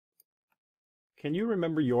Can you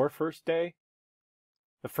remember your first day?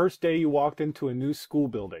 The first day you walked into a new school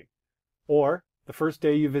building, or the first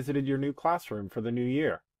day you visited your new classroom for the new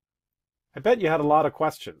year. I bet you had a lot of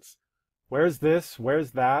questions. Where's this?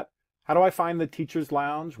 Where's that? How do I find the teacher's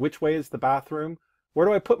lounge? Which way is the bathroom? Where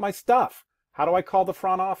do I put my stuff? How do I call the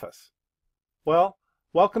front office? Well,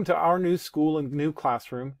 welcome to our new school and new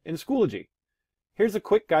classroom in Schoology. Here's a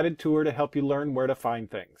quick guided tour to help you learn where to find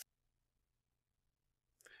things.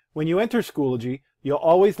 When you enter Schoology, you'll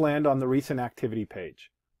always land on the Recent Activity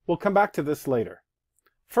page. We'll come back to this later.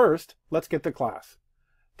 First, let's get to class.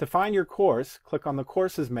 To find your course, click on the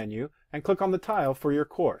Courses menu and click on the tile for your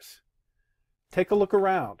course. Take a look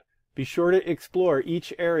around. Be sure to explore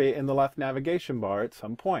each area in the left navigation bar at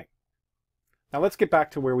some point. Now let's get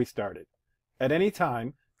back to where we started. At any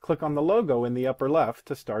time, click on the logo in the upper left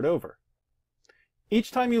to start over. Each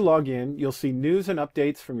time you log in, you'll see news and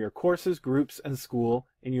updates from your courses, groups, and school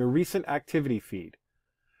in your Recent Activity feed.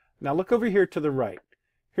 Now look over here to the right.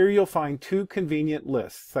 Here you'll find two convenient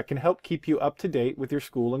lists that can help keep you up to date with your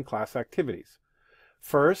school and class activities.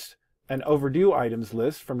 First, an overdue items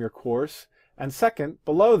list from your course, and second,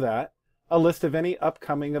 below that, a list of any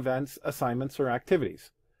upcoming events, assignments, or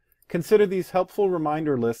activities. Consider these helpful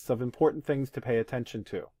reminder lists of important things to pay attention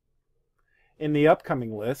to. In the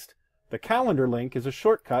upcoming list, the calendar link is a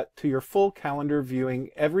shortcut to your full calendar viewing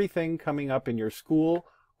everything coming up in your school,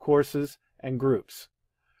 courses, and groups.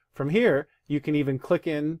 From here, you can even click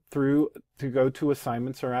in through to go to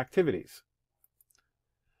assignments or activities.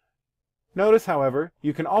 Notice, however,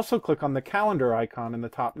 you can also click on the calendar icon in the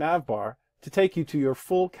top nav bar to take you to your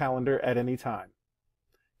full calendar at any time.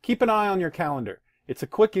 Keep an eye on your calendar. It's a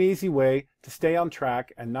quick and easy way to stay on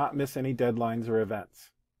track and not miss any deadlines or events.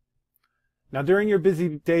 Now, during your busy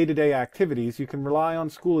day-to-day activities, you can rely on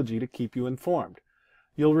Schoology to keep you informed.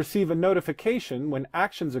 You'll receive a notification when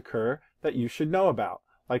actions occur that you should know about,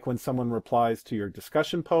 like when someone replies to your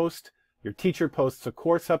discussion post, your teacher posts a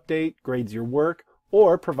course update, grades your work,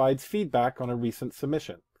 or provides feedback on a recent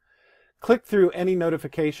submission. Click through any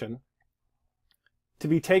notification to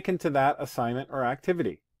be taken to that assignment or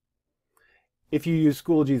activity. If you use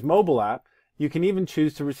Schoology's mobile app, you can even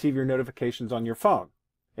choose to receive your notifications on your phone.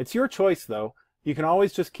 It's your choice, though. You can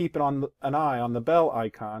always just keep an eye on the bell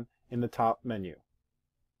icon in the top menu.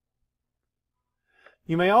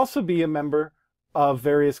 You may also be a member of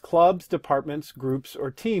various clubs, departments, groups,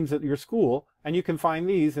 or teams at your school, and you can find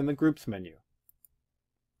these in the Groups menu.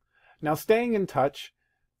 Now, staying in touch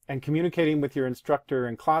and communicating with your instructor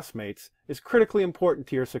and classmates is critically important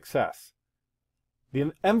to your success.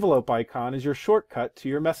 The envelope icon is your shortcut to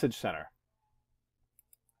your message center.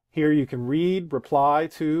 Here you can read, reply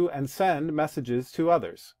to, and send messages to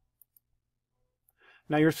others.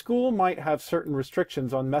 Now, your school might have certain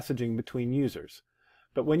restrictions on messaging between users,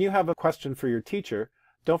 but when you have a question for your teacher,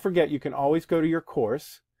 don't forget you can always go to your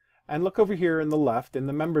course and look over here in the left in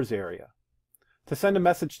the Members area. To send a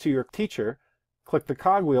message to your teacher, click the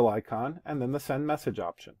cogwheel icon and then the Send Message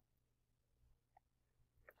option.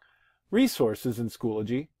 Resources in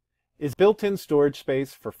Schoology is built-in storage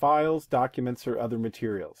space for files, documents, or other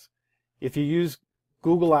materials. If you use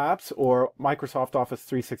Google Apps or Microsoft Office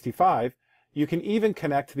 365, you can even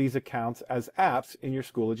connect these accounts as apps in your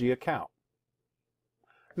Schoology account.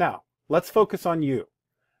 Now, let's focus on you.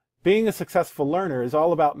 Being a successful learner is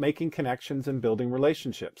all about making connections and building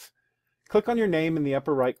relationships. Click on your name in the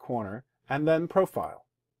upper right corner and then Profile.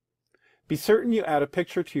 Be certain you add a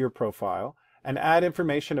picture to your profile and add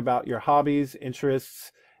information about your hobbies,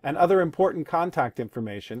 interests, and other important contact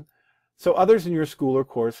information so others in your school or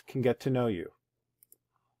course can get to know you.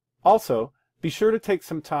 Also, be sure to take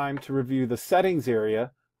some time to review the settings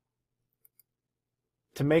area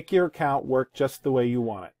to make your account work just the way you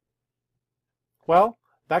want it. Well,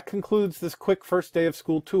 that concludes this quick first day of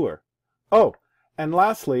school tour. Oh, and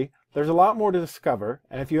lastly, there's a lot more to discover,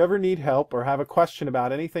 and if you ever need help or have a question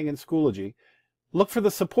about anything in Schoology, look for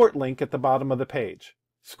the support link at the bottom of the page.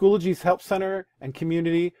 Schoology's Help Center and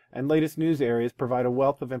community and latest news areas provide a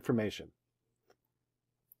wealth of information.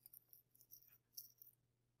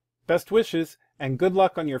 Best wishes and good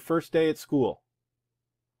luck on your first day at school.